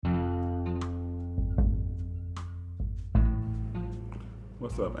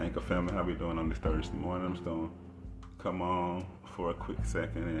What's up, Anchor family? How we doing on this Thursday morning? I'm just gonna come on for a quick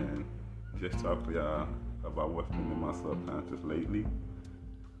second and just talk to y'all about what's been in my subconscious lately.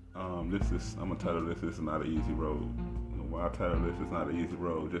 I'm gonna title this is not an easy road. Why I title this is not an easy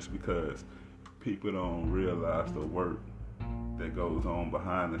road? Just because people don't realize the work that goes on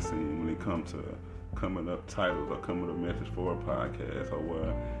behind the scene when it comes to coming up titles or coming up message for a podcast, or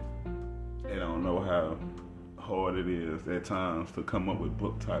where they don't know how hard it is at times to come up with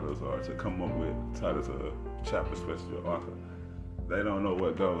book titles or to come up with titles of chapters, especially your author. They don't know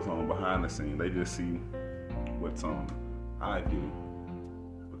what goes on behind the scene. They just see what's on iView,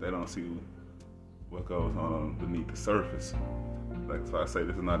 but they don't see what goes on beneath the surface. Like, so I say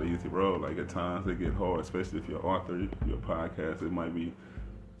this is not an easy road. Like, at times it get hard, especially if you're an author, your podcast. It might be,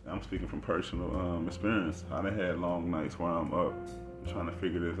 I'm speaking from personal experience. I done had long nights where I'm up trying to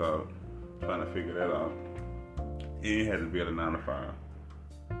figure this out, trying to figure that out. It had to be at a 9 to 5.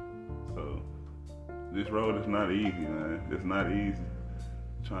 So this road is not easy, man. It's not easy.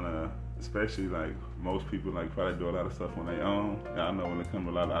 Trying to, especially like most people, like probably do a lot of stuff on their own. I know when it comes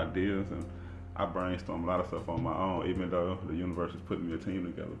to a lot of ideas, and I brainstorm a lot of stuff on my own, even though the universe is putting me a team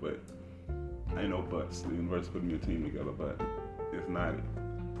together. But ain't no buts. The universe is putting me a team together, but it's not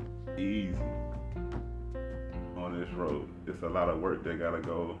easy on this road. It's a lot of work that gotta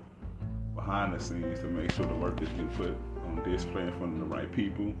go behind the scenes to make sure the work is getting put on display in front of the right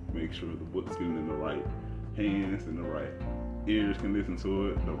people, make sure the book's getting in the right hands and the right ears can listen to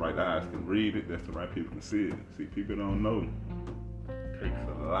it, the right eyes can read it, that's the right people can see it. See, people don't know. It takes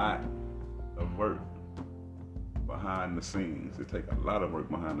a lot of work behind the scenes. It takes a lot of work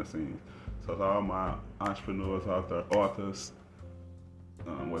behind the scenes. So to all my entrepreneurs out there, authors,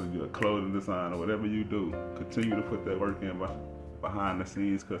 whether you're a clothing designer, whatever you do, continue to put that work in behind the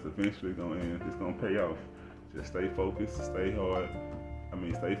scenes, because eventually it's gonna pay off. Just stay focused, stay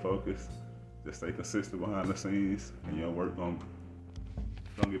focused, just stay consistent behind the scenes, and your work gonna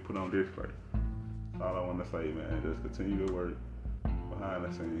get put on display. That's all I want to say, man. Just continue to work behind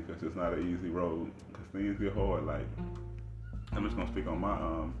the scenes, because it's not an easy road, because things get hard. Like, I'm just gonna speak on my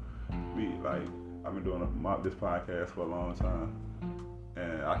I've been doing this podcast for a long time.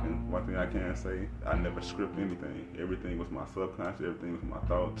 And one thing I can say, I never script anything. Everything was my subconscious, everything was my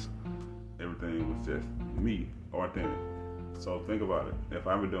thoughts, everything was just me, authentic. So think about it. If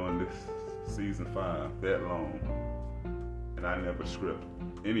I've been doing this season 5 that long, and I never script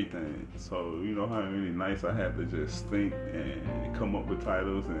anything, so you know how many nights I had to just think and come up with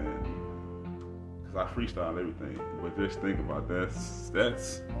titles, and because I freestyle everything. But just think about that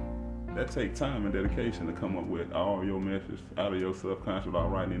takes time and dedication to come up with all your messages out of your subconscious without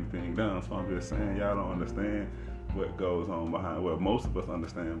writing anything down. So I'm just saying, y'all don't understand what goes on behind. Well, most of us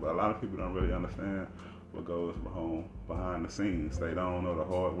understand, but a lot of people don't really understand what goes on behind the scenes. They don't know the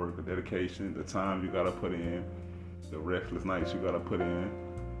hard work, the dedication, the time you gotta put in, the restless nights you gotta put in,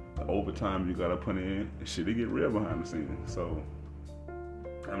 the overtime you gotta put in. And shit, it get real behind the scenes. So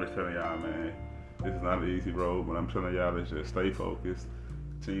I'm just telling y'all, man, this is not an easy road, but I'm telling y'all to just stay focused.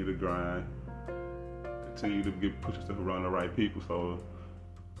 Continue to grind, continue to push yourself around the right people so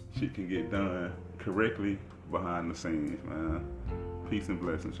shit can get done correctly behind the scenes, man. Peace and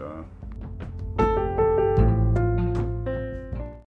blessings, y'all.